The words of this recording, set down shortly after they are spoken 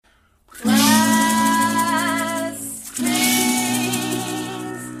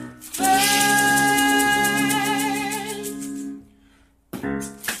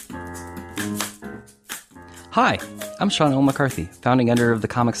Hi, I'm Sean L. McCarthy, founding editor of The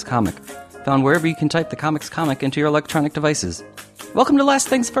Comics Comic, found wherever you can type The Comics Comic into your electronic devices. Welcome to Last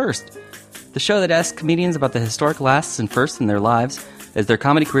Things First, the show that asks comedians about the historic lasts and firsts in their lives as their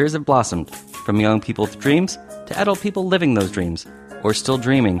comedy careers have blossomed, from young people with dreams to adult people living those dreams, or still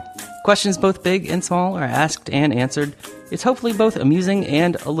dreaming. Questions both big and small are asked and answered. It's hopefully both amusing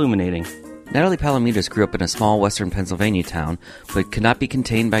and illuminating. Natalie Palamides grew up in a small western Pennsylvania town, but could not be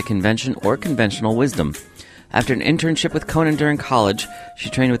contained by convention or conventional wisdom. After an internship with Conan during college, she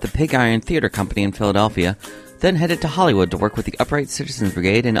trained with the Pig Iron Theater Company in Philadelphia, then headed to Hollywood to work with the Upright Citizens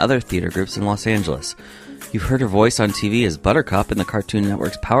Brigade and other theater groups in Los Angeles. You've heard her voice on TV as Buttercup in the Cartoon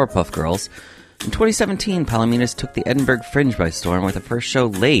Network's Powerpuff Girls. In 2017, Palamides took the Edinburgh Fringe by storm with her first show,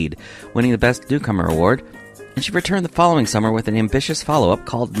 Laid, winning the Best Newcomer award, and she returned the following summer with an ambitious follow-up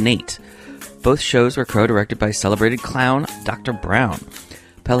called Nate. Both shows were co-directed by celebrated clown Dr. Brown.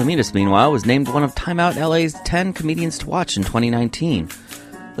 Palamides, meanwhile, was named one of Time Out LA's 10 comedians to watch in 2019.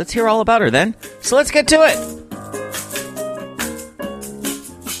 Let's hear all about her then, so let's get to it!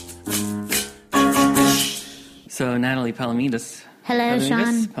 So, Natalie Palamides. Hello,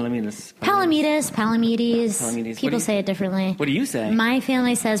 Sean. Palamides. People say it differently. What do you say? My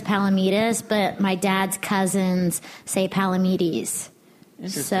family says Palamides, but my dad's cousins say Palamides.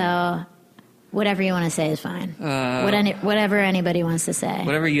 So, whatever you want to say is fine. Whatever anybody wants to say.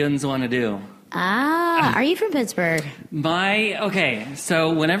 Whatever yuns want to do. Are you from Pittsburgh?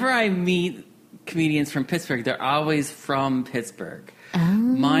 So whenever I meet comedians from Pittsburgh, they're always from Pittsburgh. Oh.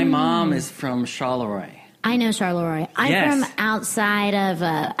 My mom is from Charleroi. I know Charleroi. I'm from outside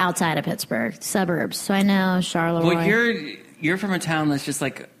of Pittsburgh, suburbs. So I know Charleroi. Well, you're from a town that's just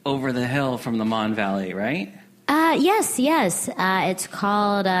like over the hill from the Mon Valley, right? Yes. It's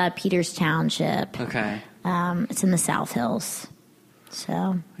called Peters Township. Okay. It's in the South Hills.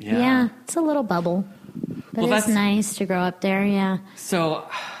 So, yeah it's a little bubble. But it's nice to grow up there, yeah. So,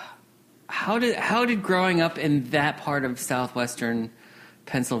 how did growing up in that part of southwestern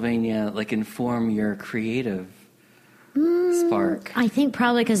Pennsylvania inform your creative spark? I think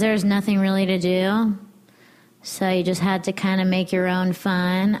probably because there's nothing really to do. So you just had to kind of make your own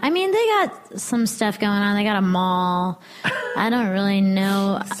fun. I mean, they got some stuff going on. They got a mall. I don't really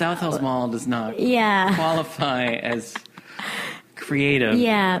know. South Hills Mall does not qualify as creative.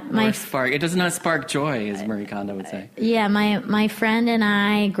 Or spark. It does not spark joy, as Marie Kondo would say. Yeah, my friend and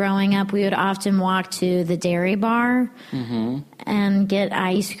I, growing up, we would often walk to the dairy bar and get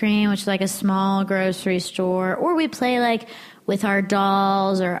ice cream, which is like a small grocery store. Or we play with our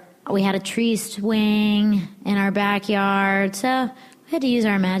dolls, or we had a tree swing in our backyard. So we had to use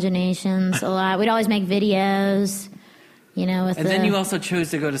our imaginations a lot. We'd always make videos, then you also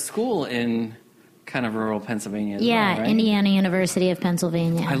chose to go to school in kind of rural Pennsylvania as well, right? Indiana University of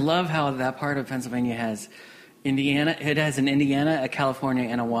Pennsylvania. I love how that part of Pennsylvania has Indiana. It has an Indiana, a California,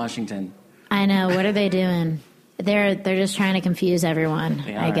 and a Washington. I know. What are they doing? They're just trying to confuse everyone,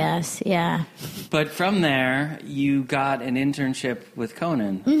 I guess. Yeah. But from there, you got an internship with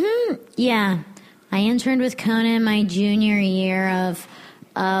Conan. Mm-hmm. Yeah. I interned with Conan my junior year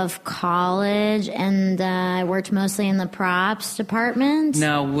of college, and I worked mostly in the props department.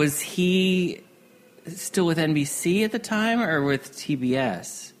 Now, was he still with NBC at the time or with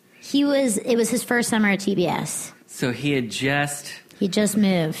TBS? It was his first summer at TBS. So he just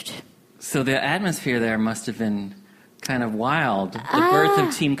moved. So the atmosphere there must have been kind of wild. The birth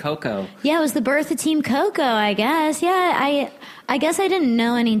of Team Coco. Yeah, it was the birth of Team Coco, I guess. Yeah, I guess I didn't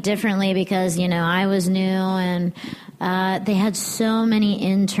know any differently because, I was new and they had so many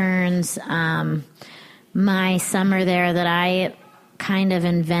interns my summer there that I kind of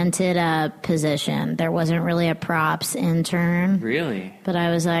invented a position. There wasn't really a props intern. Really? But I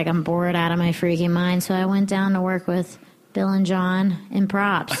was like, I'm bored out of my freaking mind, so I went down to work with Bill and John in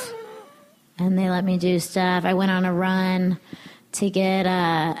props. And they let me do stuff. I went on a run to get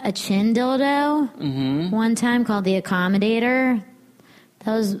a chin dildo one time called the Accommodator.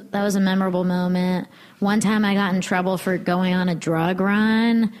 That was a memorable moment. One time I got in trouble for going on a drug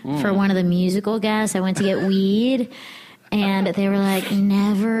run for one of the musical guests. I went to get weed. And they were like,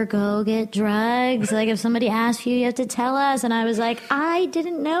 never go get drugs. If somebody asks you, you have to tell us. And I was like, I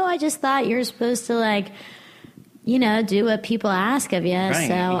didn't know. I just thought you're supposed to, do what people ask of you. Right.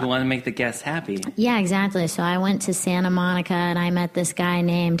 So, you want to make the guests happy. Yeah, exactly. So I went to Santa Monica, and I met this guy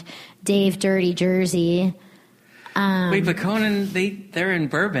named Dave Dirty Jersey. Wait, but Conan, they're in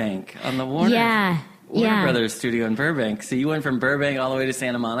Burbank on the Warner Brothers studio in Burbank. So you went from Burbank all the way to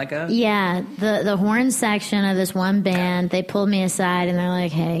Santa Monica? Yeah. The horn section of this one band, they pulled me aside and they're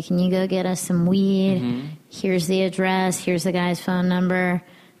like, hey, can you go get us some weed? Here's the address. Here's the guy's phone number.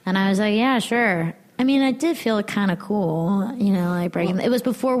 And I was like, yeah, sure. I mean, I did feel kind of cool, you know, like breaking. It was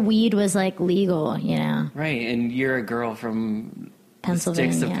before weed was like legal, you know. Right, and you're a girl from Pennsylvania.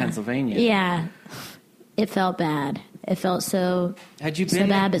 The sticks of Pennsylvania. Yeah, it felt bad. It felt so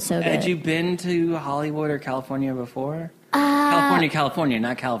bad, but so good. Had you been to Hollywood or California before? California,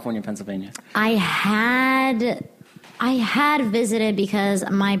 not California, Pennsylvania. I had visited because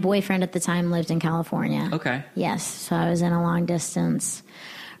my boyfriend at the time lived in California. Okay. Yes, so I was in a long distance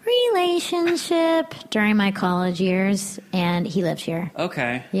relationship during my college years, and he lived here.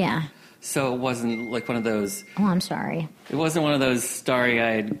 Okay. Yeah. So it wasn't like one of those... Oh, I'm sorry. It wasn't one of those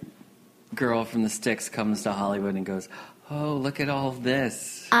starry-eyed girl from the sticks comes to Hollywood and goes, oh, look at all of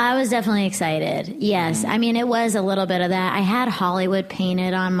this. I was definitely excited. Yes. I mean, it was a little bit of that. I had Hollywood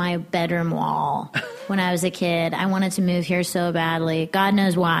painted on my bedroom wall when I was a kid. I wanted to move here so badly. God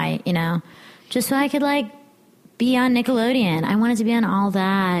knows why, you know, just so I could, like, be on Nickelodeon. I wanted to be on all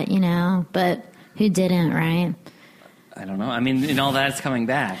that, you know, but who didn't, right? I don't know. I mean, and all that's coming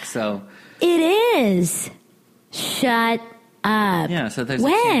back, so... It is. Shut up. Yeah, so there's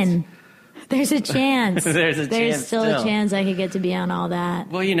when? a chance. There's a chance. There's still a chance I could get to be on all that.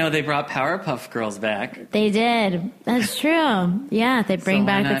 Well, you know, they brought Powerpuff Girls back. They did. That's true. Yeah, they bring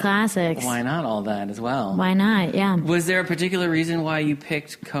back the classics. Why not all that as well? Why not? Yeah. Was there a particular reason why you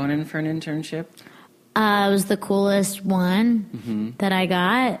picked Conan for an internship? It was the coolest one that I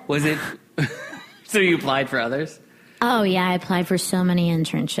got. Was it? So you applied for others? Oh, yeah, I applied for so many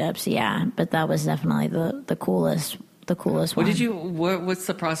internships, yeah. But that was definitely the coolest one. What's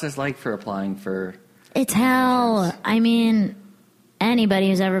the process like for applying for... It's hell. I mean, anybody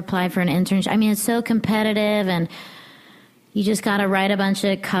who's ever applied for an internship, I mean, it's so competitive, and you just got to write a bunch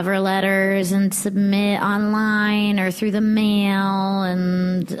of cover letters and submit online or through the mail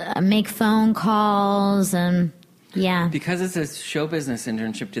and make phone calls, and yeah. Because it's a show business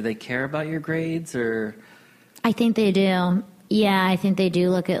internship, do they care about your grades, or... I think they do. Yeah, I think they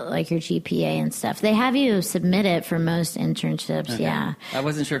do look at, like, your GPA and stuff. They have you submit it for most internships, okay. Yeah. I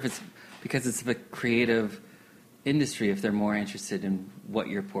wasn't sure if it's because it's a creative industry, if they're more interested in what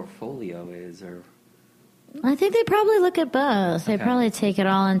your portfolio is, or... I think they probably look at both. They Okay. probably take it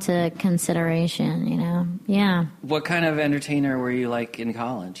all into consideration, you know? Yeah. What kind of entertainer were you like in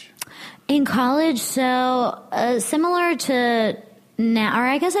college? In college, so similar to... Now, or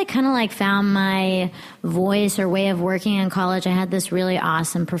I guess I kind of like found my voice or way of working in college. I had this really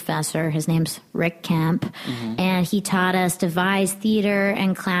awesome professor. His name's Rick Kemp, and he taught us devised theater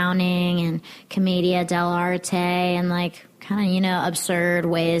and clowning and commedia dell'arte and like kind of, you know, absurd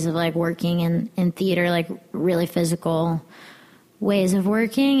ways of like working in theater, like really physical ways of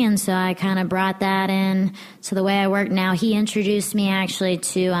working. And so I kind of brought that in. So the way I work now, he introduced me actually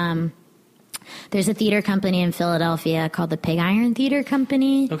to... There's a theater company in Philadelphia called the Pig Iron Theater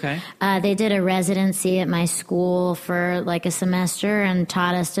Company. Okay. They did a residency at my school for like a semester and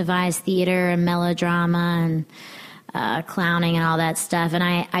taught us devised theater and melodrama and clowning and all that stuff. And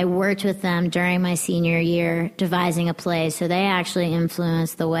I worked with them during my senior year devising a play. So they actually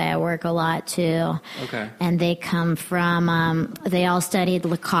influenced the way I work a lot too. Okay. And they come from, they all studied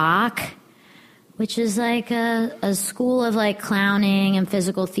Lecoq, which is like a school of like clowning and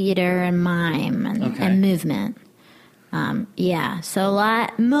physical theater and mime and movement. Yeah, so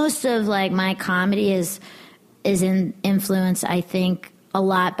most of like my comedy is influenced, I think, a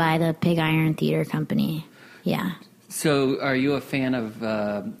lot by the Pig Iron Theater Company. Yeah. So, are you a fan of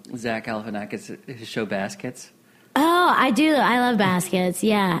Zach Galifianakis' his show Baskets? Oh, I do. I love Baskets.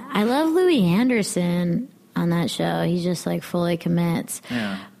 Yeah, I love Louis Anderson on that show. He just like fully commits.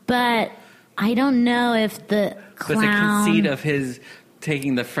 Yeah. But I don't know if the clown... But the conceit of his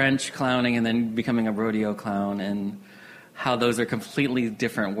taking the French clowning and then becoming a rodeo clown, and how those are completely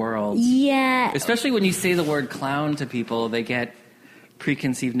different worlds. Yeah. Especially when you say the word clown to people, they get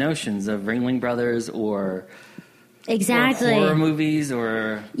preconceived notions of Ringling Brothers or... Exactly. Or horror movies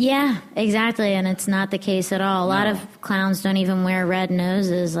or... Yeah, exactly, and it's not the case at all. A lot of clowns don't even wear red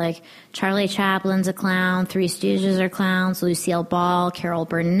noses. Like, Charlie Chaplin's a clown, Three Stooges are clowns, Lucille Ball, Carol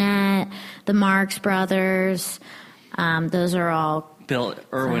Burnett, the Marx Brothers. Those are all Bill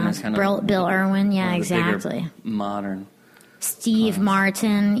Irwin is kind of... Bill Irwin, yeah, one of the bigger exactly. Modern... Steve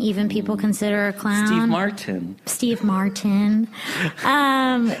Martin, even people consider a clown. Steve Martin.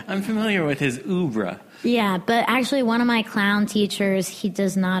 I'm familiar with his oeuvre. Yeah, but actually one of my clown teachers, he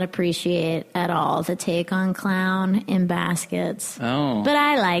does not appreciate at all the take on clown in Baskets. Oh. But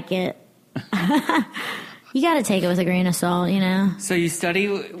I like it. You got to take it with a grain of salt, you know? So you study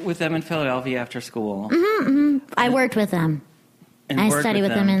with them in Philadelphia after school. Mm-hmm, mm-hmm. I worked with them. I studied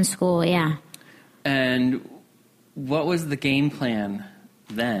with them in school, yeah. And what was the game plan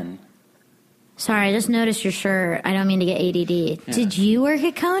then? Sorry, I just noticed your shirt. I don't mean to get ADD. Yeah. Did you work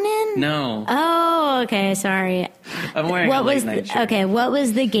at Conan? No. Oh, okay. Sorry. I'm wearing a late night shirt. Okay, what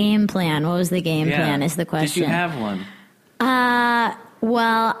was the game plan? What was the game plan is the question. Did you have one?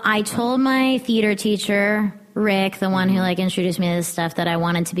 Well, I told my theater teacher, Rick, the one who like introduced me to this stuff, that I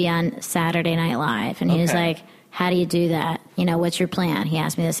wanted to be on Saturday Night Live. And he was like, how do you do that? You know, what's your plan? He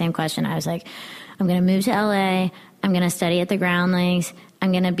asked me the same question. I was like, I'm going to move to LA. I'm going to study at the Groundlings.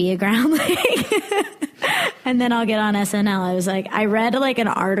 I'm going to be a groundling. And then I'll get on SNL. I was like, I read like an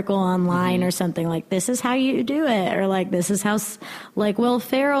article online or something like, this is how you do it. Or like, this is how like Will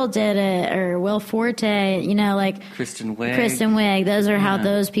Ferrell did it, or Will Forte, you know, like Kristen Wiig. Those are how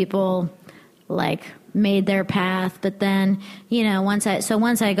those people like made their path. But then, you know, once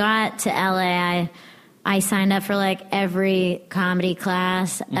I got to LA, I signed up for like every comedy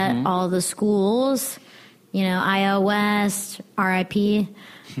class at all the schools. You know, IO West, RIP,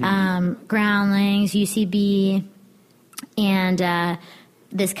 Groundlings, UCB, and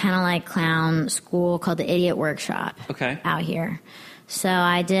this kind of like clown school called the Idiot Workshop out here. So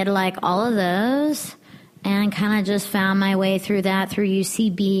I did like all of those and kind of just found my way through that, through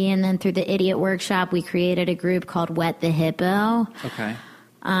UCB, and then through the Idiot Workshop. We created a group called Wet the Hippo. Okay.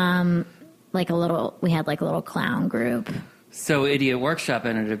 We had like a little clown group. So Idiot Workshop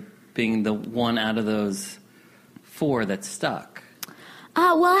ended up being the one out of those 4 that stuck.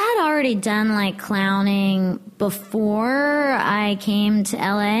 Well, I had already done like clowning before I came to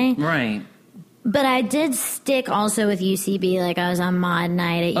LA. Right. But I did stick also with UCB. Like I was on mod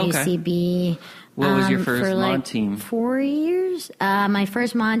night at UCB. What was your first mod team? 4 years. My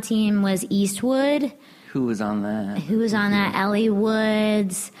first mod team was Eastwood. Who was on that? Ellie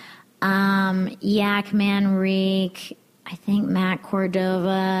Woods, Yak Manrique, I think Matt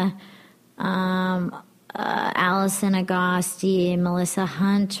Cordova, Allison Agosti, Melissa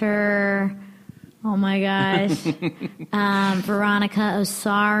Hunter. Oh my gosh. Veronica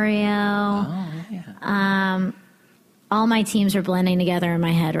Osario. Oh, yeah. All my teams are blending together in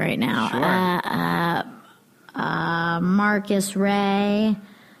my head right now. Sure. Marcus Ray.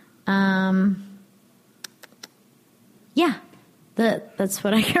 Yeah. That's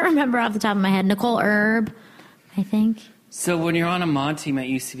what I can remember off the top of my head. Nicole Erb, I think. So when you're on a mod team at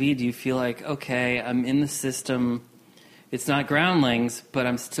UCB, do you feel like, okay, I'm in the system, it's not Groundlings, but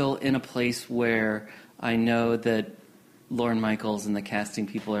I'm still in a place where I know that Lorne Michaels and the casting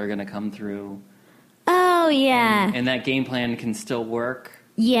people are going to come through? Oh, yeah. And that game plan can still work?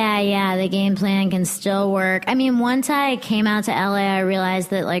 Yeah, the game plan can still work. I mean, once I came out to LA, I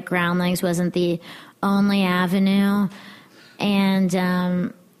realized that, like, Groundlings wasn't the only avenue. And,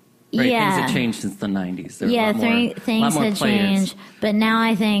 right, yeah. Things have changed since the 90s. Things had changed. But now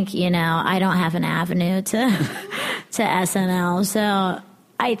I think, you know, I don't have an avenue to SNL. So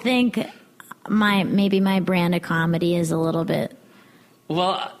I think maybe my brand of comedy is a little bit...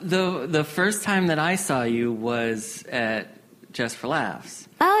 Well, the first time that I saw you was at Just for Laughs.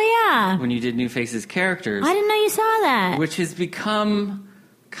 Oh, yeah. When you did New Faces characters. I didn't know you saw that. Which has become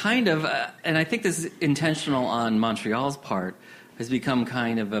kind of, and I think this is intentional on Montreal's part, has become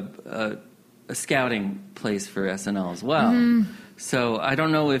kind of a scouting place for SNL as well. Mm-hmm. So I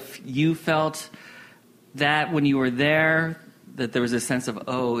don't know if you felt that when you were there, that there was a sense of,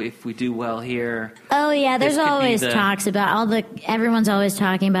 oh, if we do well here. Oh yeah, there's always talks about everyone's always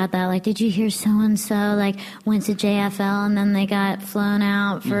talking about that. Like, did you hear so and so like went to JFL and then they got flown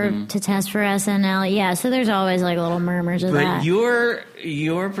out to test for SNL? Yeah, so there's always like little murmurs of that. But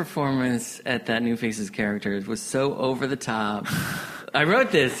your performance at that New Faces character was so over the top. I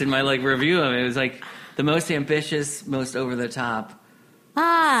wrote this in my review of it. It was like the most ambitious, most over the top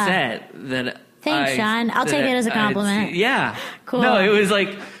set that. Thanks, Sean. I'll take it as a compliment. Yeah. Cool. No, it was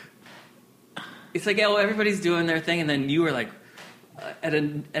like, it's like, oh, everybody's doing their thing, and then you were like at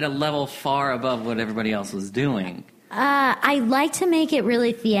a level far above what everybody else was doing. I like to make it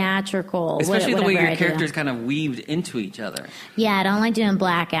really theatrical. Especially the way your characters kind of weaved into each other. Yeah, I don't like doing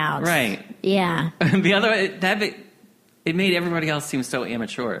blackouts. Right. Yeah. The other way, it made everybody else seem so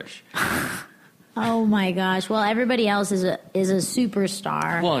amateurish. Oh my gosh. Well, everybody else is a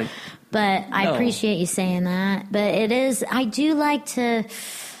superstar. Well, but I appreciate you saying that. But it is, I do like to,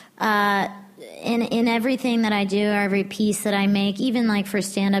 in everything that I do, every piece that I make, even like for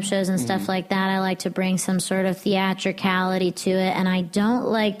stand-up shows and stuff like that, I like to bring some sort of theatricality to it. And I don't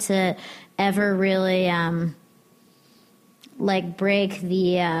like to ever really, break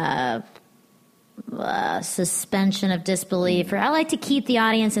the suspension of disbelief. Or I like to keep the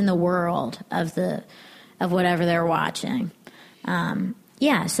audience in the world of whatever they're watching.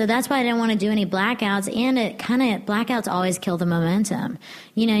 Yeah, so that's why I didn't want to do any blackouts, and blackouts always kill the momentum.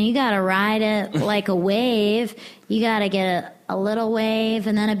 You know, you got to ride it like a wave. You got to get a little wave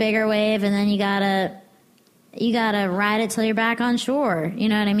and then a bigger wave, and then you got to ride it till you're back on shore. You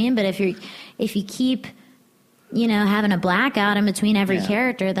know what I mean? But if you keep, you know, having a blackout in between every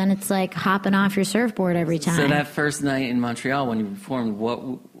character, then it's like hopping off your surfboard every time. So that first night in Montreal when you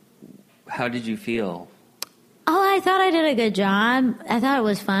performed, how did you feel? Oh, I thought I did a good job. I thought it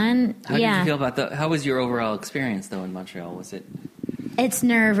was fun. How did you feel about how was your overall experience, though, in Montreal? Was it? It's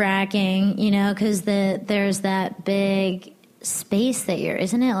nerve-wracking, you know, because there's that big space that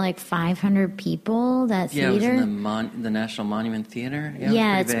isn't it like 500 people, that theater? Yeah, it was in the National Monument Theater.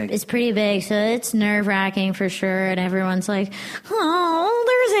 Yeah, it's pretty big, so it's nerve-wracking for sure, and everyone's like, oh,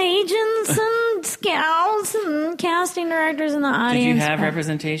 there's agents and scouts and casting directors in the audience. Did you have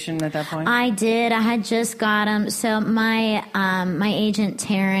representation at that point? I did. I had just got them. So my agent,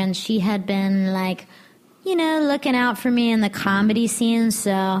 Taryn, she had been like, you know, looking out for me in the comedy scene,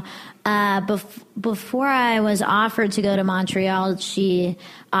 so... before I was offered to go to Montreal, she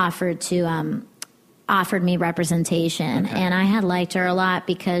offered me representation, and I had liked her a lot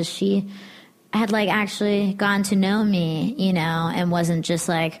because she had like actually gotten to know me, you know, and wasn't just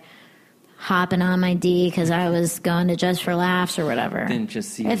like hopping on my D because I was going to Just for Laughs or whatever. Didn't just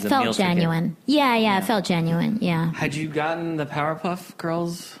see it as a felt meal genuine. Ticket. Yeah, it felt genuine. Yeah. Had you gotten the Powerpuff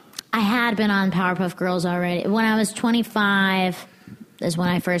Girls? I had been on Powerpuff Girls already when I was 25. Is when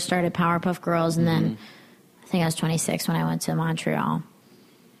I first started Powerpuff Girls, and then I think I was 26 when I went to Montreal.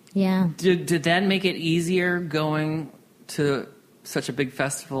 Yeah. Did that make it easier going to such a big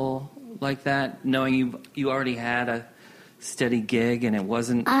festival like that, knowing you already had a steady gig and it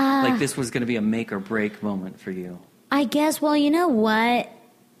wasn't like this was going to be a make or break moment for you? I guess, well, you know what?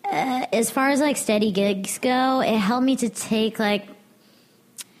 As far as like steady gigs go, it helped me to take like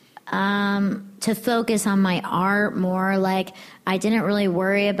to focus on my art more. Like I didn't really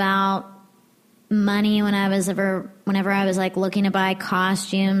worry about money whenever I was like looking to buy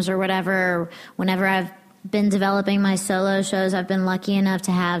costumes or whatever. Whenever I've been developing my solo shows, I've been lucky enough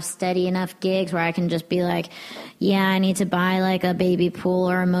to have steady enough gigs where I can just be like, yeah, I need to buy like a baby pool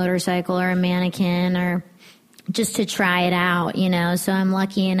or a motorcycle or a mannequin or just to try it out, you know. So I'm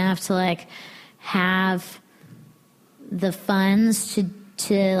lucky enough to like have the funds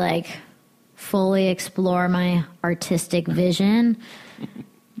to like fully explore my artistic vision.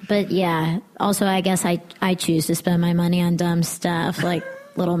 But yeah, also I guess I choose to spend my money on dumb stuff like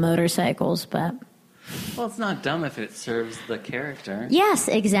little motorcycles, but well, it's not dumb if it serves the character. Yes,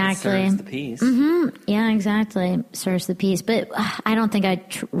 exactly. It serves the piece. Mm-hmm. Yeah, exactly. Serves the piece. But I don't think I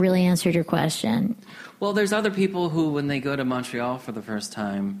really answered your question. Well, there's other people who, when they go to Montreal for the first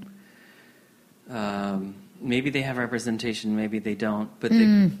time, maybe they have representation, maybe they don't, but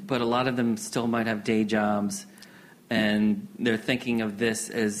but a lot of them still might have day jobs, and they're thinking of this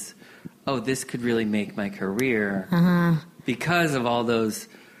as, oh, this could really make my career because of all those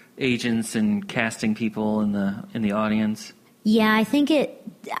agents and casting people in the audience. Yeah, I think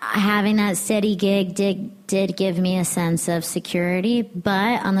having that steady gig did give me a sense of security,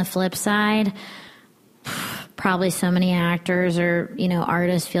 but on the flip side, probably so many actors or, you know,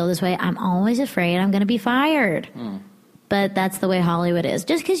 artists feel this way. I'm always afraid I'm going to be fired. But that's the way Hollywood is.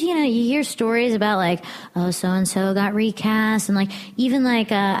 Just because, you know, you hear stories about like, oh, so-and-so got recast. And like, even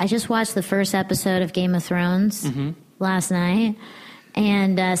like, I just watched the first episode of Game of Thrones last night.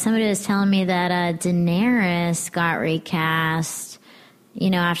 And somebody was telling me that Daenerys got recast, you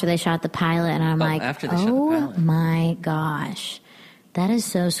know, after they shot the pilot. And I'm like, oh my gosh, that is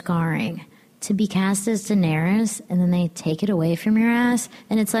so scarring. To be cast as Daenerys and then they take it away from your ass.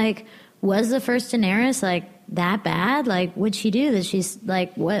 And it's like, was the first Daenerys like that bad? Like, what'd she do that she's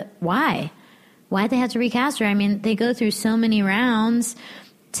like, what? Why? Why'd they have to recast her? I mean, they go through so many rounds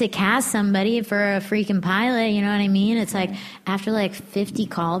to cast somebody for a freaking pilot, you know what I mean? It's like after like 50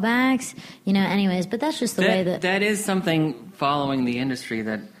 callbacks, you know, anyways, but that's just the way that... That is something following the industry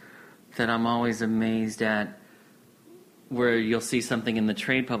that I'm always amazed at, where you'll see something in the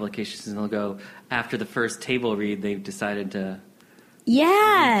trade publications and they'll go, after the first table read, they've decided to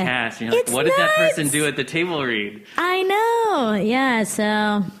recast. And you're like, what did that person do at the table read? I know, yeah,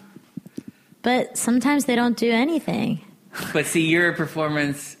 so... But sometimes they don't do anything. But see, your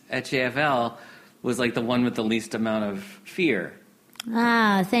performance at JFL was like the one with the least amount of fear.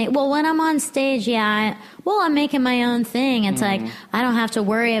 Well, when I'm on stage, yeah, I'm making my own thing. It's like I don't have to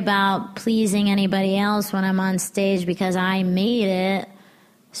worry about pleasing anybody else when I'm on stage because I made it,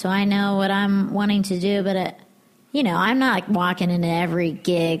 so I know what I'm wanting to do. But I'm not like walking into every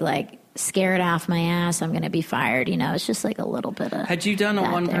gig like scared off my ass I'm going to be fired. It's just like a little bit of. Had you done a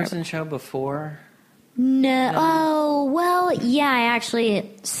one-person show before? No. Oh, well, yeah, I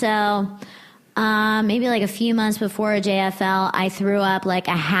actually. So maybe like a few months before JFL, I threw up like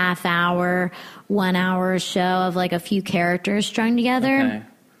a half-hour, 1 hour show of like a few characters strung together. Okay.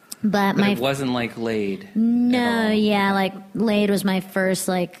 But it wasn't like Laid. No, yeah, like Laid was my first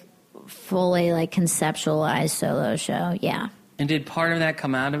like fully like conceptualized solo show. Yeah. And did part of that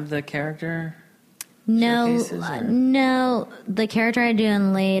come out of the character? No, no. The character I do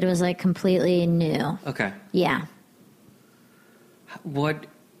in Laid was like completely new. Okay. Yeah. What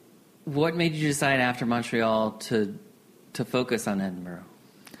made you decide after Montreal to focus on Edinburgh?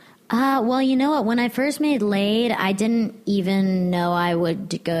 Well, you know what? When I first made Laid, I didn't even know I would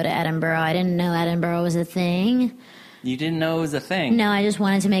go to Edinburgh. I didn't know Edinburgh was a thing. You didn't know it was a thing? No, I just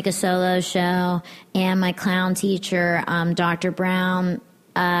wanted to make a solo show. And my clown teacher, Dr. Brown,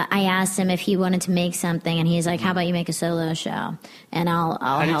 I asked him if he wanted to make something, and he's like, "How about you make a solo show, and I'll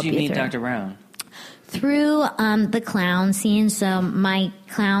help you." How did you meet Dr. Brown? Through the clown scene. So my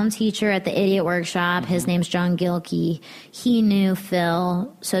clown teacher at the Idiot Workshop, his name's John Gilkey. He knew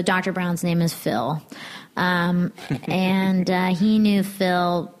Phil. So Dr. Brown's name is Phil, and he knew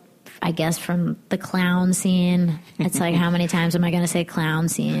Phil, I guess, from the clown scene. It's like, how many times am I going to say clown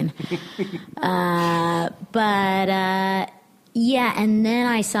scene? Yeah, and then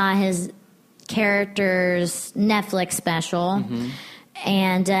I saw his character's Netflix special,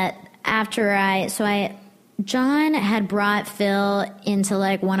 and John had brought Phil into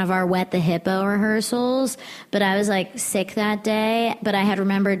like one of our Wet the Hippo rehearsals, but I was like sick that day. But I had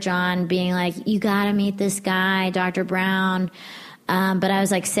remembered John being like, "You got to meet this guy, Dr. Brown." But I was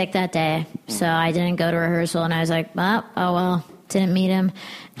like sick that day, so I didn't go to rehearsal, and I was like, oh well, didn't meet him.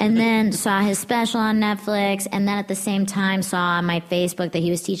 And then saw his special on Netflix, and then at the same time saw on my Facebook that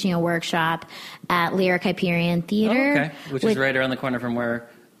he was teaching a workshop at Lyric Hyperion Theater. Oh, okay, which is right around the corner from where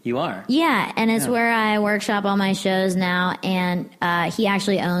you are. Yeah, and it's where I workshop all my shows now, and he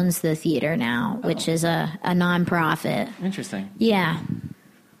actually owns the theater now, which is a nonprofit. Interesting. Yeah.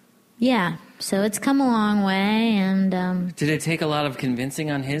 So it's come a long way, and did it take a lot of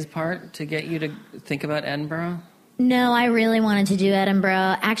convincing on his part to get you to think about Edinburgh? No, I really wanted to do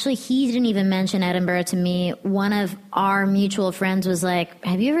Edinburgh. Actually, he didn't even mention Edinburgh to me. One of our mutual friends was like,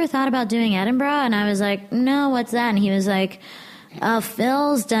 "Have you ever thought about doing Edinburgh?" And I was like, "No, what's that?" And he was like, "Oh,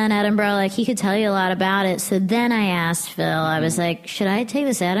 Phil's done Edinburgh. Like, he could tell you a lot about it." So then I asked Phil, I was like, "Should I take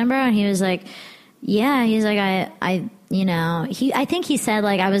this Edinburgh?" And he was like, "Yeah." He's like, I think he said,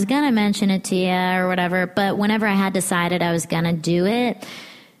 like, I was going to mention it to you or whatever, but whenever I had decided I was going to do it,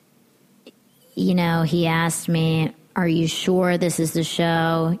 he asked me, "Are you sure this is the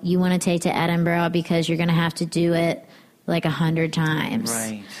show you want to take to Edinburgh? Because you're going to have to do it like 100 times."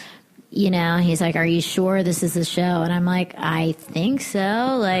 Right. He's like, "Are you sure this is the show?" And I'm like, "I think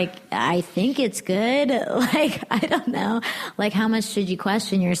so. Like, I think it's good." Like, I don't know. Like, how much should you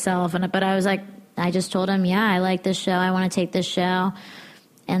question yourself? But I was like, I just told him, "Yeah, I like this show. I want to take this show."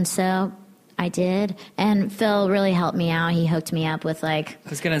 And so I did. And Phil really helped me out. He hooked me up with like... I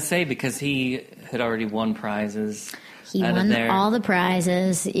was going to say, because he had already won prizes. He won all the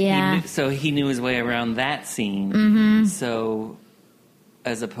prizes, yeah. So he knew his way around that scene. Mm-hmm. So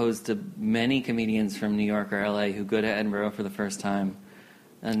as opposed to many comedians from New York or LA who go to Edinburgh for the first time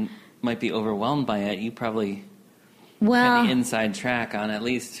and might be overwhelmed by it, you probably had the inside track on at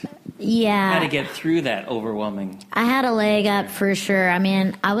least how to get through that overwhelming. I had a leg up for sure. I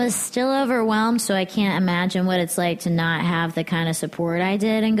mean, I was still overwhelmed, so I can't imagine what it's like to not have the kind of support I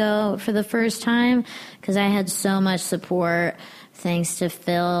did and go for the first time, because I had so much support thanks to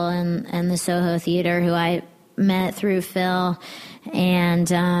Phil and the Soho Theater, who I met through Phil. And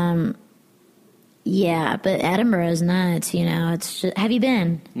but Edinburgh is nuts, It's just, have you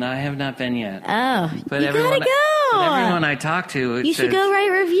been? No, I have not been yet. Oh, but you gotta go. But everyone I talk to, you should go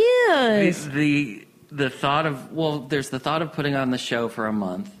write reviews. The thought of there's the thought of putting on the show for a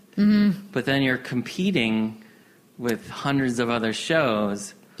month, but then you're competing with hundreds of other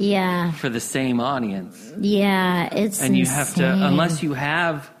shows. Yeah. For the same audience. Yeah, it's and you insane. have to, unless you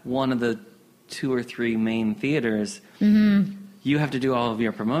have one of the 2 or 3 main theaters. You have to do all of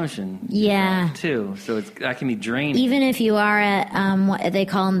your promotion too, so that can be draining. Even if you are at what they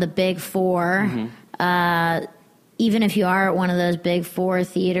call them the Big Four, even if you are at one of those Big Four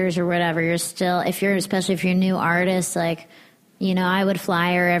theaters or whatever, you're still, especially if you're a new artist, like, I would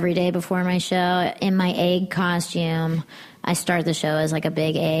flyer every day before my show in my egg costume. I start the show as like a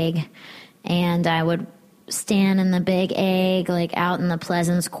big egg, and I would stand in the big egg, like out in the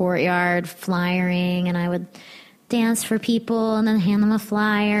Pleasance courtyard, flyering, and I would dance for people and then hand them a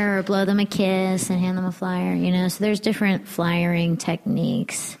flyer, or blow them a kiss and hand them a flyer, you know. So there's different flyering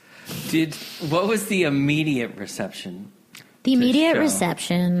techniques. What was the immediate reception? The immediate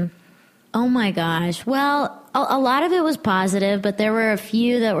reception, oh my gosh. Well, a lot of it was positive, but there were a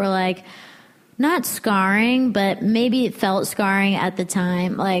few that were like, not scarring, but maybe it felt scarring at the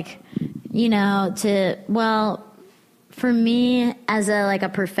time. Like, you know, for me as a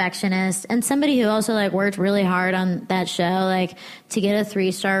perfectionist and somebody who also like worked really hard on that show, like to get a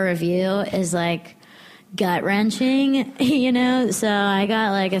 3-star review is like gut wrenching, you know? So I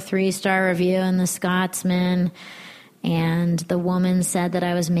got like a 3-star review in the Scotsman, and the woman said that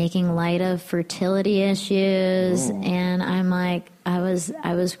I was making light of fertility issues. Ooh. And I'm like, I was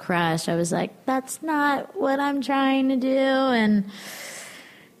crushed. I was like, that's not what I'm trying to do. And,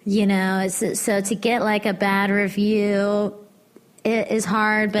 you know, so to get like a bad review, it is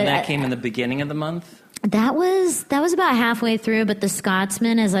hard. But and that came in the beginning of the month? That was about halfway through, but the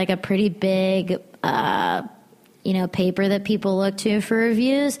Scotsman is like a pretty big, paper that people look to for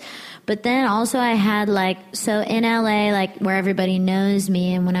reviews. But then also I had so in LA, like where everybody knows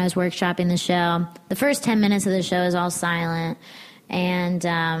me, and when I was workshopping the show, the first 10 minutes of the show is all silent. And,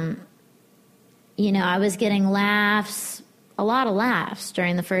 I was getting laughs, a lot of laughs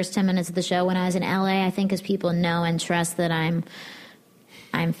during the first 10 minutes of the show when I was in LA, I think because people know and trust that I'm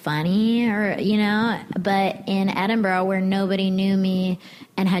funny, or, but in Edinburgh where nobody knew me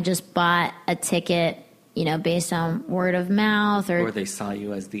and had just bought a ticket, based on word of mouth, or they saw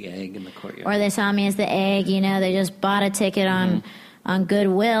you as the egg in the courtyard, or they saw me as the egg, they just bought a ticket on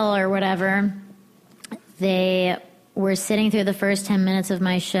Goodwill or whatever. They were sitting through the first 10 minutes of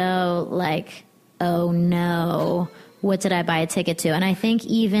my show like, oh no, what did I buy a ticket to? And I think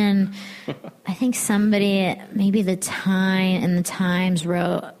somebody, maybe the Times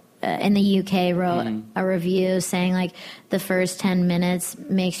wrote, in the UK wrote a review saying like the first 10 minutes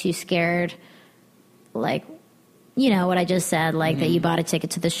makes you scared. Like, what I just said, like that you bought a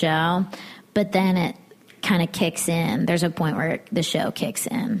ticket to the show, but then it kind of kicks in. There's a point where the show kicks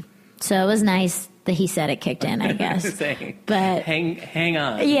in. So it was nice that he said it kicked in, I guess. But hang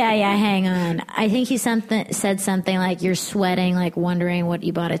on. Yeah, hang on. I think he said something like, you're sweating, like wondering what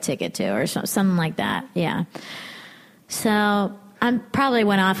you bought a ticket to, or something like that. Yeah. So I probably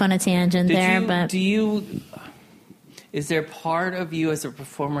went off on a tangent but is there part of you as a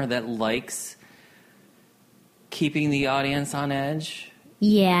performer that likes keeping the audience on edge?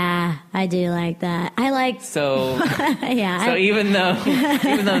 Yeah, I do like that. So yeah. So even though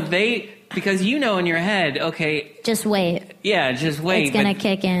they, because in your head, okay, just wait. Yeah, just wait. It's gonna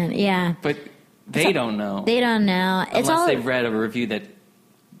kick in. Yeah, but they don't know. They don't know. Unless they've read a review that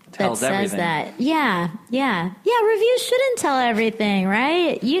tells says everything. That. Yeah. Reviews shouldn't tell everything,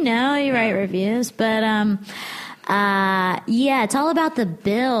 right? You write reviews, but it's all about the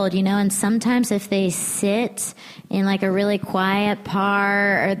build, and sometimes if they sit in like a really quiet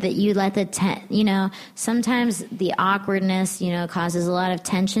part, or that you let sometimes the awkwardness, causes a lot of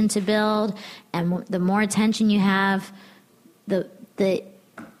tension to build, and the more tension you have, the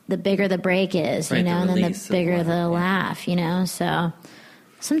bigger the break is, and then the bigger the laugh, so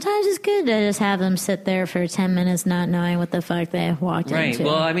sometimes it's good to just have them sit there for 10 minutes not knowing what the fuck they walked into. Right.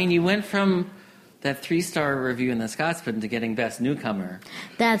 Well, I mean, you went from that 3-star review in the Scotsman to getting Best Newcomer.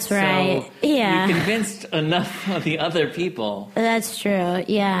 That's right. So yeah. You convinced enough of the other people. That's true.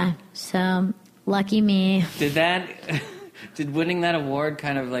 Yeah. So lucky me. Did winning that award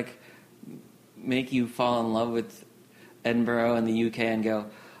kind of like make you fall in love with Edinburgh and the UK and go,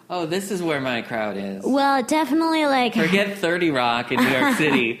 oh, this is where my crowd is? Well, definitely forget 30 Rock in New York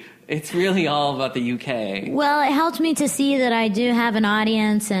City. It's really all about the UK. Well, it helped me to see that I do have an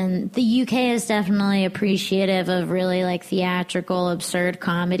audience, and the UK is definitely appreciative of really like theatrical, absurd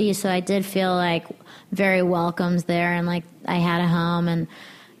comedy. So I did feel like very welcomed there, and like I had a home, and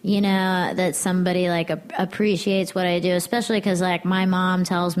that somebody like appreciates what I do, especially because like my mom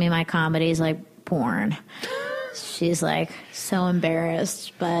tells me my comedy is like porn. She's like so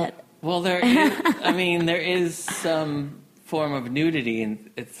embarrassed, but there is some form of nudity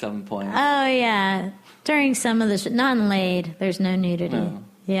at some point. Oh yeah, during some of the not in Laid, there's no nudity. No.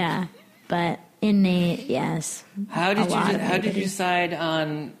 Yeah, but in Nate, yes. How did you decide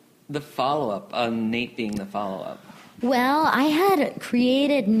on the follow-up, on Nate being the follow-up? Well, I had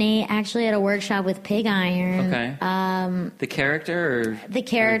created Nate actually at a workshop with Pig Iron. Okay. The character, or the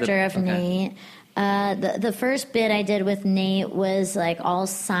character of okay. Nate. The first bit I did with Nate was like all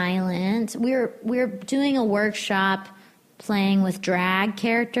silent. We were doing a workshop playing with drag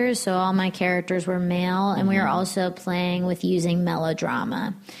characters, so all my characters were male, and we were also playing with using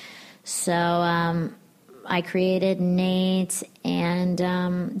melodrama. So I created Nate and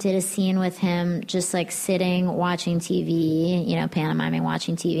did a scene with him just like sitting watching TV, pantomiming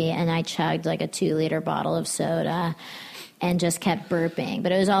watching TV, and I chugged like a 2-liter bottle of soda and just kept burping.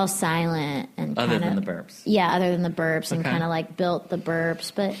 But it was all silent and other than the burps. Yeah, other than the burps, and kind of like built the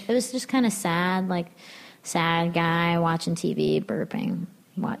burps. But it was just kind of sad, like sad guy watching TV, burping.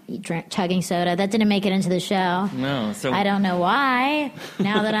 Chugging soda. That didn't make it into the show. No, so I don't know why.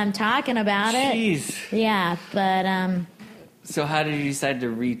 Now that I'm talking about it, jeez. Yeah, but So how did you decide to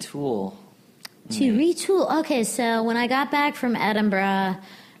retool? Retool. Okay, so when I got back from Edinburgh,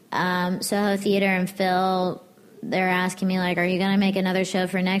 Soho Theatre and Phil, they're asking me like, "Are you going to make another show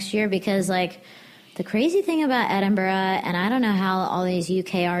for next year?" Because like the crazy thing about Edinburgh, and I don't know how all these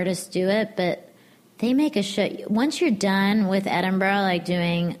UK artists do it, but they make a show. Once you're done with Edinburgh, like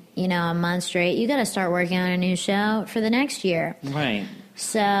doing, a month straight, you got to start working on a new show for the next year. Right.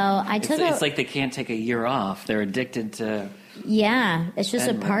 So I took it's like they can't take a year off. They're addicted to. Yeah, it's just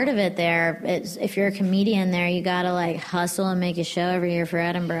Edinburgh. A part of it there. If you're a comedian there, you got to like hustle and make a show every year for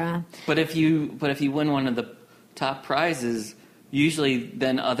Edinburgh. But if you win one of the top prizes, usually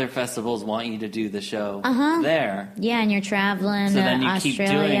then other festivals want you to do the show there. Yeah, and you're traveling so to then you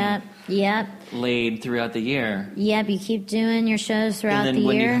Australia. Yep. Laid throughout the year. Yep, you keep doing your shows throughout the year. And then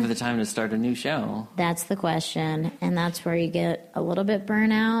when do you have the time to start a new show? That's the question. And that's where you get a little bit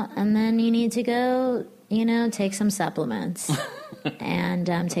burnout. And then you need to go, take some supplements and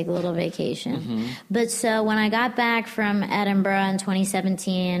take a little vacation. Mm-hmm. But so when I got back from Edinburgh in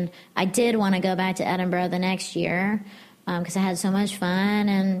 2017, I did want to go back to Edinburgh the next year because I had so much fun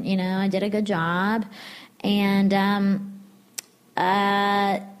and, I did a good job. And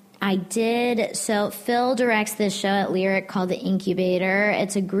I did. So Phil directs this show at Lyric called The Incubator.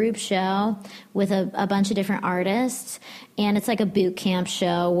 It's a group show with a bunch of different artists, and it's like a boot camp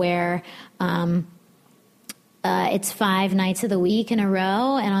show where it's 5 nights of the week in a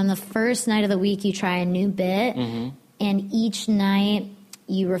row, and on the first night of the week you try a new bit, and each night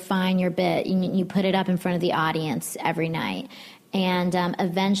you refine your bit. You put it up in front of the audience every night. And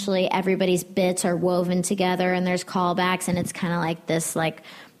eventually everybody's bits are woven together and there's callbacks, and it's kind of like this like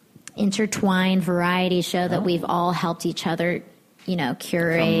intertwined variety show that we've all helped each other,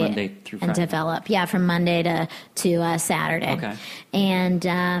 curate and develop. Yeah, from Monday to Saturday. Okay. And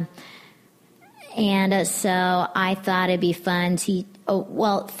so I thought it'd be fun to.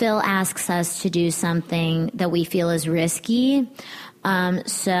 Phil asks us to do something that we feel is risky.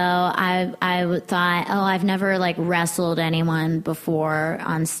 So I thought, I've never like wrestled anyone before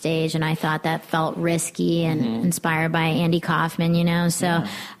on stage, and I thought that felt risky and inspired by Andy Kaufman, so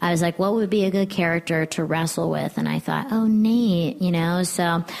I was like, what would be a good character to wrestle with? And I thought, Nate,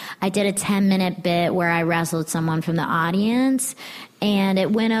 so I did a 10-minute bit where I wrestled someone from the audience, and it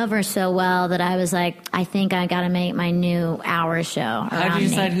went over so well that I was like, I think I got to make my new hour show. How did you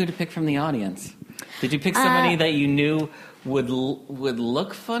decide who to pick from the audience? Did you pick somebody that you knew would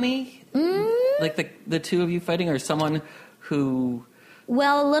look funny, like the two of you fighting, or someone who?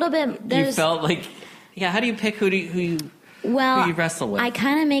 Well, a little bit. You felt like, how do you pick who you wrestle with? I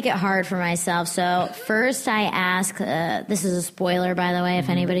kind of make it hard for myself. So first, I ask. This is a spoiler, by the way, if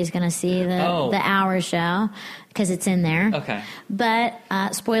anybody's going to see the hour show, because it's in there. Okay. But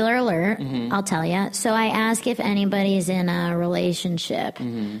spoiler alert, I'll tell you. So I ask if anybody's in a relationship.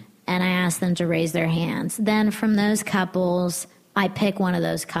 And I ask them to raise their hands. Then from those couples, I pick one of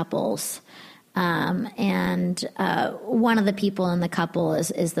those couples. And one of the people in the couple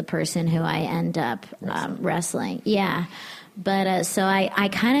is the person who I end up wrestling. Yeah. But so I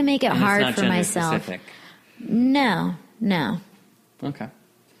kind of make it hard for myself. Specific. No. Okay.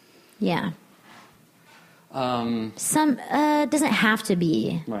 Yeah. Some doesn't have to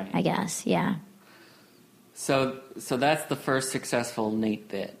be, right. I guess. Yeah. So that's the first successful Nate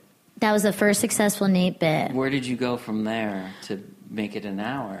bit. That was the first successful Nate bit. Where did you go from there to make it an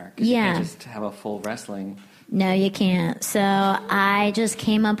hour? Yeah. You can't just have a full wrestling. No, you can't. So I just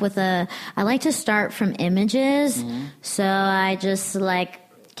came up with I like to start from images. So I just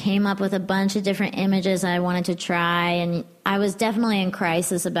came up with a bunch of different images I wanted to try. And I was definitely in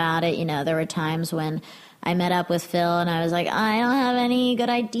crisis about it. There were times when I met up with Phil and I was like, I don't have any good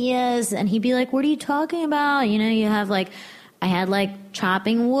ideas. And he'd be like, what are you talking about? You have I had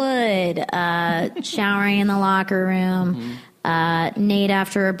chopping wood, showering in the locker room, Nate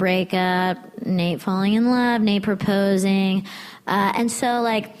after a breakup, Nate falling in love, Nate proposing. And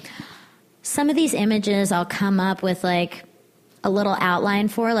so some of these images I'll come up with a little outline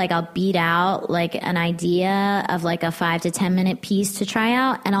for, I'll beat out an idea of a 5 to 10 minute piece to try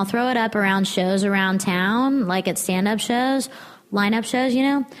out, and I'll throw it up around shows around town, at stand-up shows, lineup shows,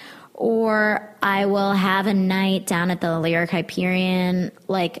 or I will have a night down at the Lyric Hyperion,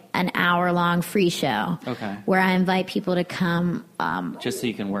 like an hour-long free show. Okay. Where I invite people to come. Just so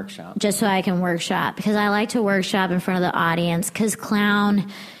you can workshop. Just so I can workshop. Because I like to workshop in front of the audience. Because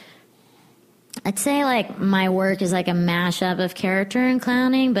clown, I'd say like my work is like a mashup of character and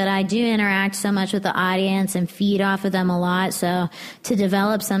clowning, but I do interact so much with the audience and feed off of them a lot. So to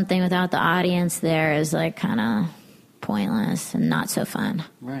develop something without the audience there is like kind of pointless and not so fun.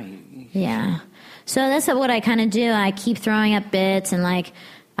 Right. Yeah. So that's what I kind of do. I keep throwing up bits and like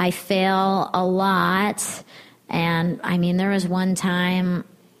I fail a lot. And I mean, there was one time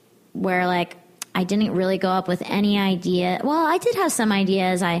where like I didn't really go up with any idea. Well, I did have some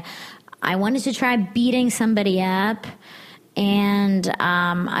ideas. I wanted to try beating somebody up, and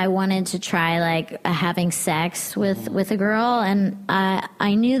I wanted to try like having sex with a girl, and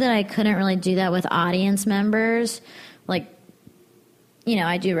I knew that I couldn't really do that with audience members. Like, you know,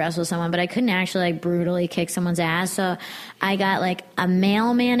 I do wrestle someone, but I couldn't actually like brutally kick someone's ass. So I got like a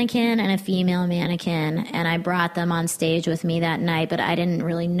male mannequin and a female mannequin, and I brought them on stage with me that night, but I didn't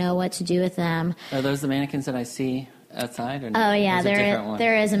really know what to do with them. Are those the mannequins that I see outside? Or oh yeah,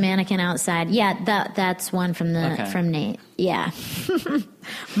 there is a mannequin outside. Yeah, that's one from Nate. Yeah.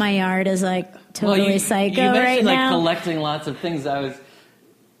 My yard is like totally psycho you mentioned, right like, now. Collecting lots of things. I was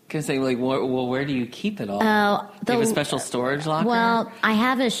gonna say, like, well, where do you keep it all? Do you have a special storage locker? Well, I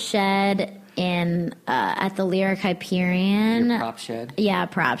have a shed in at the Lyric Hyperion. Your prop shed? Yeah,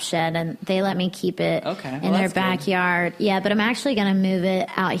 prop shed, and they let me keep it in their backyard. Good. Yeah, but I'm actually gonna move it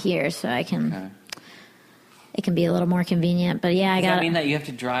out here so I can. Okay. It can be a little more convenient, but yeah, Does that mean that you have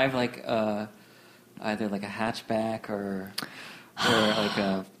to drive like either like a hatchback or like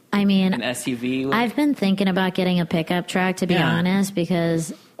an SUV? I've been thinking about getting a pickup truck, to be honest,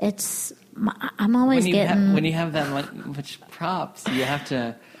 because I'm always when you have that much props, you have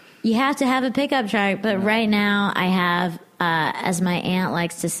to have a pickup truck. But right now, I have, as my aunt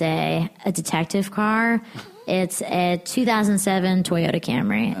likes to say, a detective car. It's a 2007 Toyota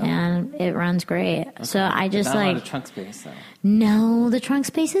Camry, and it runs great. Okay. So I just not a lot of trunk space, though. No, the trunk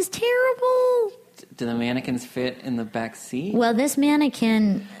space is terrible. Do the mannequins fit in the back seat? Well, this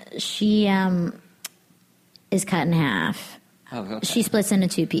mannequin, she is cut in half. Oh, okay. She splits into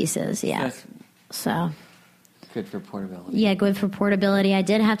two pieces, yeah. So good for portability. Yeah, good for portability. I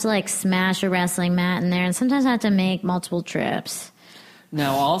did have to like smash a wrestling mat in there, and sometimes I have to make multiple trips.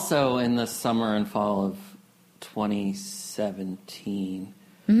 Now, also in the summer and fall of 2017,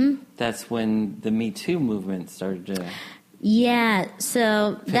 that's when the Me Too movement started to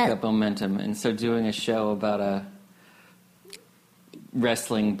pick up momentum. And so doing a show about a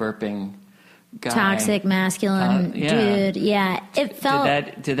wrestling, burping guy. Toxic, masculine dude. Yeah. It felt...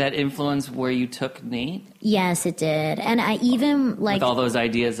 Did that influence where you took Nate? Yes, it did. And I even like... With all those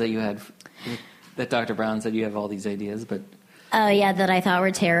ideas that you had, that Dr. Brown said you have all these ideas, but... Oh, yeah, that I thought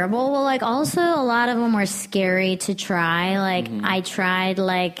were terrible. Well, like, also a lot of them were scary to try. Like, I tried,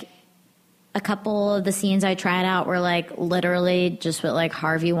 like, a couple of the scenes I tried out were, like, literally just what, like,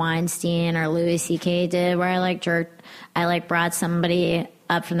 Harvey Weinstein or Louis C.K. did, where I brought somebody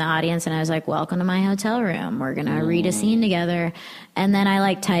up from the audience and I was like, welcome to my hotel room. We're going to read a scene together. And then I,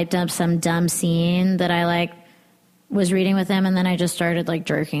 like, typed up some dumb scene that I, like, was reading with them, and then I just started, like,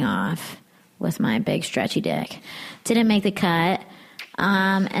 jerking off with my big stretchy dick. Didn't make the cut.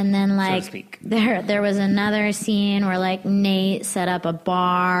 And then, like, so to speak. there was another scene where, like, Nate set up a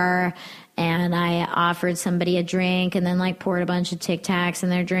bar and I offered somebody a drink and then, like, poured a bunch of Tic Tacs in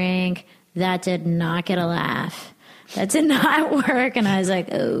their drink. That did not get a laugh. That did not work. And I was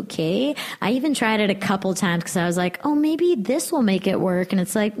like, okay. I even tried it a couple times because I was like, oh, maybe this will make it work. And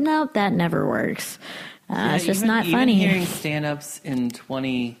it's like, nope, that never works. It's just not funny. Even hearing stand-ups in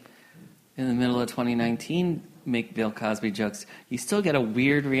the middle of 2019 make Bill Cosby jokes, you still get a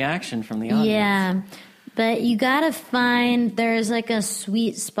weird reaction from the audience. Yeah, but you gotta find, there's like a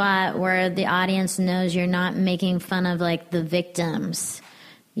sweet spot where the audience knows you're not making fun of like the victims,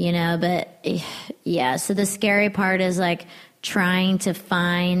 you know, but yeah, so the scary part is like trying to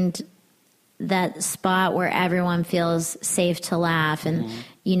find that spot where everyone feels safe to laugh and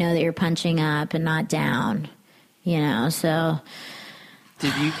you know that you're punching up and not down, you know, so...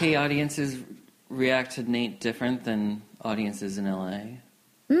 Did UK audiences react to Nate different than audiences in LA?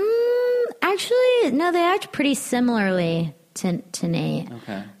 Actually, no, they act pretty similarly to Nate.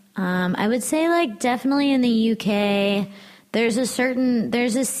 Okay. I would say, like, definitely in the UK, there's a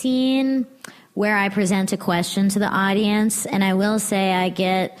scene where I present a question to the audience, and I will say I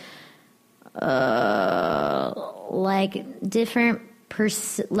get, like, different,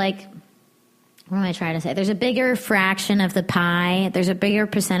 what am I trying to say? There's a bigger fraction of the pie. There's a bigger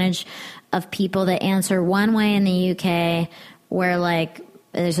percentage of people that answer one way in the UK, where like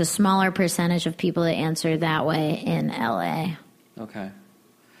there's a smaller percentage of people that answer that way in LA. Okay.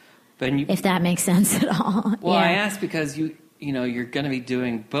 But if that makes sense at all. Well, I asked because you're going to be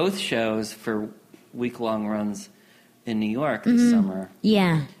doing both shows for week-long runs in New York this summer.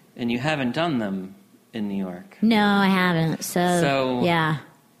 Yeah. And you haven't done them in New York. No, I haven't. So yeah.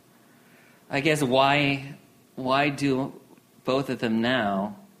 I guess why do both of them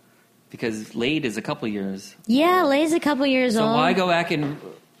now? Because Late is a couple years. Yeah, Late's a couple years old. So why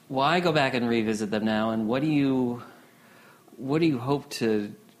go back and revisit them now? And what do you hope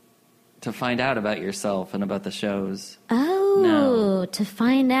to find out about yourself and about the shows? Oh, to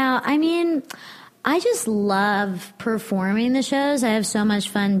find out. I mean, I just love performing the shows. I have so much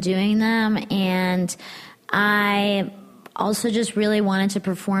fun doing them, and I also just really wanted to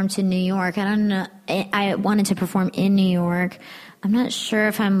perform to New York. I don't know. I wanted to perform in New York. I'm not sure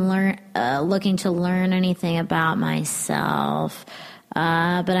if I'm looking to learn anything about myself, but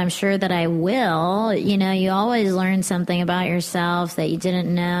I'm sure that I will. You always learn something about yourself that you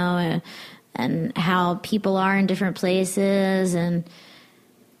didn't know, and how people are in different places. And,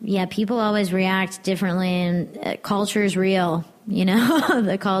 yeah, people always react differently, and culture is real,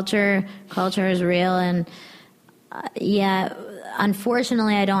 The culture is real, and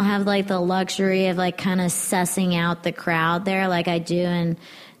unfortunately, I don't have like the luxury of like kind of sussing out the crowd there like I do in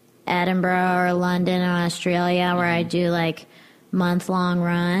Edinburgh or London or Australia, where I do like month-long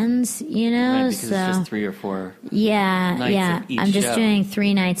runs, Right, because so it's just 3 or 4 nights of each I'm just show. doing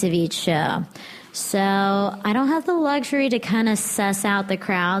 3 nights of each show. So I don't have the luxury to kind of suss out the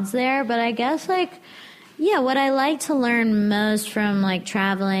crowds there, but I guess what I like to learn most from like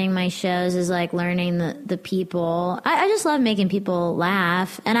traveling my shows is like learning the people. I just love making people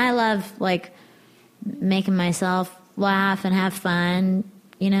laugh, and I love like making myself laugh and have fun,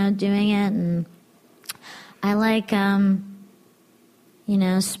 doing it. And I like,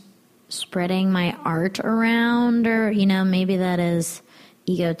 spreading my art around, or, maybe that is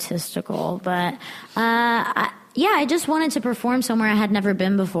egotistical, but I just wanted to perform somewhere I had never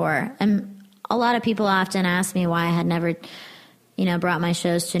been before. And a lot of people often ask me why I had never, brought my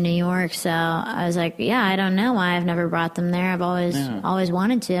shows to New York. So I was like, I don't know why I've never brought them there. I've always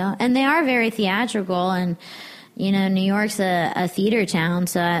wanted to. And they are very theatrical, and, New York's a theater town,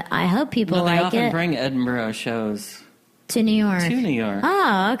 so I hope people like it. They often bring Edinburgh shows to New York.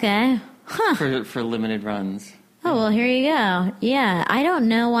 Oh, okay. Huh. For limited runs. Oh, well, here you go. Yeah, I don't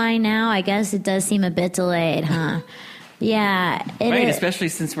know why now. I guess it does seem a bit delayed, huh? Yeah. Right, especially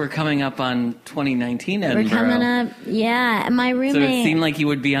since we're coming up on 2019 Edinburgh. We're coming up, yeah. My roommate... So it seemed like you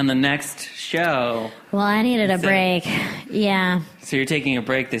would be on the next show. Well, I needed a break. Yeah. So you're taking a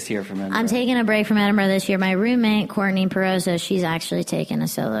break this year from Edinburgh. I'm taking a break from Edinburgh this year. My roommate, Courtney Peroso, she's actually taking a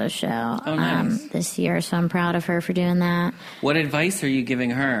solo show this year, so I'm proud of her for doing that. What advice are you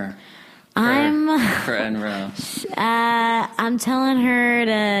giving her for Edinburgh? I'm telling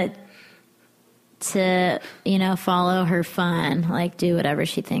her to follow her fun, like do whatever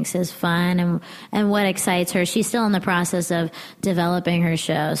she thinks is fun and what excites her. She's still in the process of developing her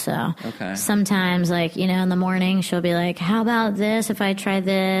show, so sometimes in the morning she'll be like, how about this if I try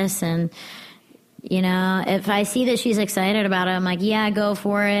this? And if I see that she's excited about it, I'm like, yeah, go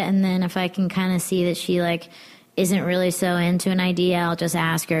for it. And then if I can kind of see that she isn't really so into an idea, I'll just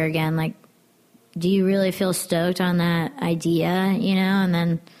ask her again, do you really feel stoked on that idea? And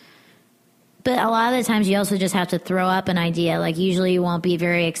then, but a lot of the times you also just have to throw up an idea. Usually you won't be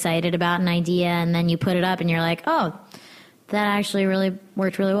very excited about an idea, and then you put it up and you're like, oh, that actually really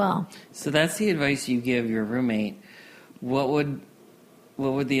worked really well. So that's the advice you give your roommate. What would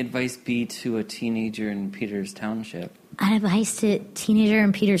the advice be to a teenager in Peters Township? An advice to a teenager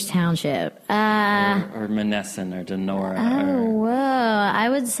in Peters Township? Or Monessen or Denora. Oh, whoa. I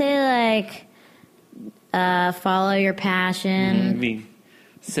would say follow your passion. Maybe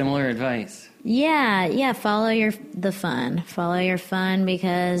similar advice. Yeah, follow the fun. Follow your fun,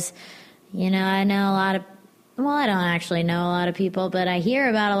 because, I know a lot of, I don't actually know a lot of people, but I hear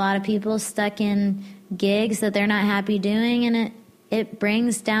about a lot of people stuck in gigs that they're not happy doing, and it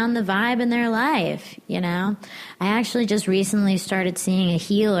brings down the vibe in their life, I actually just recently started seeing a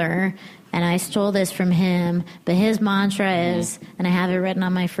healer, and I stole this from him, but his mantra is, and I have it written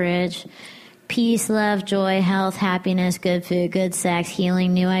on my fridge, peace, love, joy, health, happiness, good food, good sex,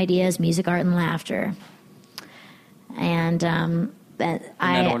 healing, new ideas, music, art, and laughter. And in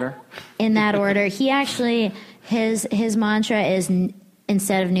that order? In that order. He actually, his mantra is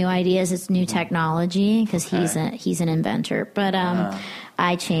instead of new ideas, it's new technology because he's an inventor. But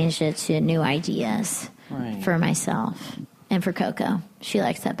I changed it to new ideas for myself and for Coco. She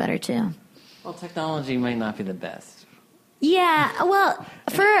likes that better too. Well, technology might not be the best. Yeah, well,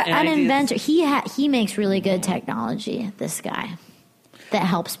 for an ideas. inventor, he makes really good technology, this guy, that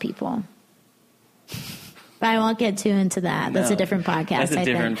helps people. But I won't get too into that. That's a different podcast, That's a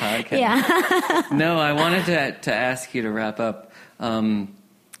different podcast. Yeah. No, I wanted to ask you to wrap up.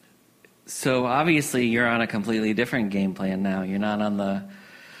 So obviously you're on a completely different game plan now. You're not on the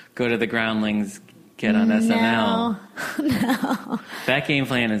go to the groundlings, get on SNL. No. That game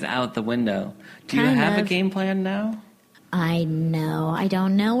plan is out the window. Do you Kind have a of. game plan now? I know. I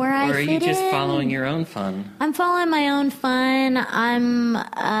don't know where I fit in. Or are you just following your own fun? I'm following my own fun.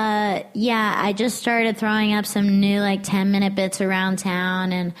 I just started throwing up some new 10-minute bits around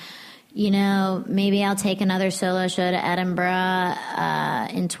town, and maybe I'll take another solo show to Edinburgh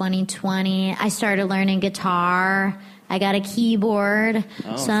in 2020. I started learning guitar. I got a keyboard.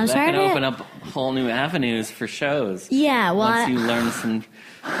 Oh, so I'm that starting can to open up whole new avenues for shows. Yeah, well, once you learn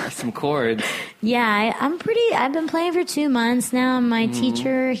some chords. Yeah, I've been playing for 2 months now. My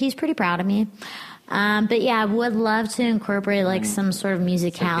teacher, he's pretty proud of me. But yeah, I would love to incorporate some sort of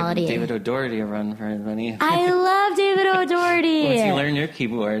musicality. Like David O'Doherty a run for his money. I love David O'Doherty. Once you learn your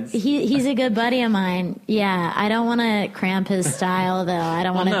keyboards. He's a good buddy of mine. Yeah, I don't want to cramp his style though. I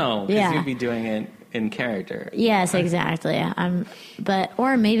don't want to. No, because you'd be doing it in character. Yes, exactly.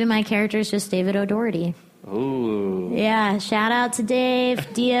 Or maybe my character is just David O'Doherty. Ooh. Yeah, shout out to Dave,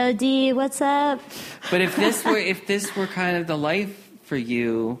 DOD, what's up? But if this were kind of the life for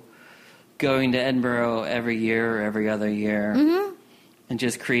you, going to Edinburgh every year or every other year, and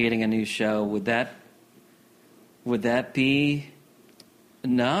just creating a new show, would that be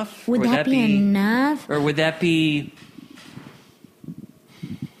enough? Would that be enough? Or would that be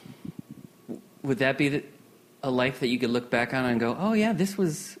a life that you could look back on and go, oh yeah, this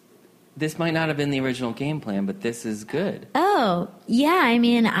might not have been the original game plan, but this is good. Oh, yeah. I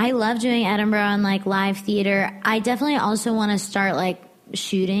mean, I love doing Edinburgh and live theater. I definitely also want to start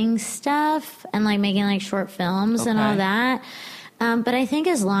shooting stuff and making short films and all that. But I think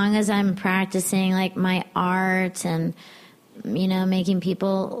as long as I'm practicing my art and making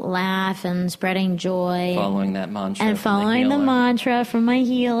people laugh and spreading joy, Following that mantra. And following the mantra from my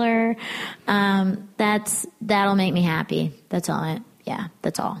healer, that'll make me happy. That's all.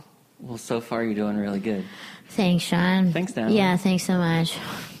 That's all. Well, so far you're doing really good. Thanks, Sean. Thanks, Natalie. Yeah, thanks so much.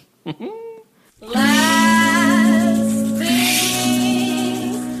 Last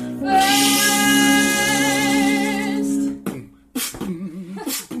things first.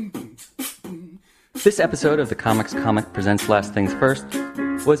 This episode of the Comics Comic Presents Last Things First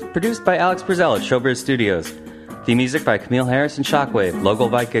was produced by Alex Brazell at Showbiz Studios. Theme music by Camille Harris and Shockwave, logo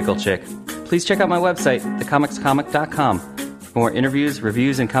by Giggle Chick. Please check out my website, thecomicscomic.com. For more interviews,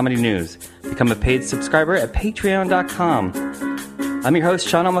 reviews, and comedy news. Become a paid subscriber at patreon.com. I'm your host,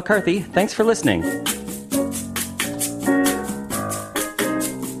 Sean L. McCarthy. Thanks for listening.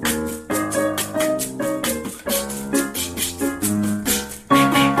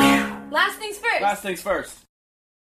 Last things first. Last things first.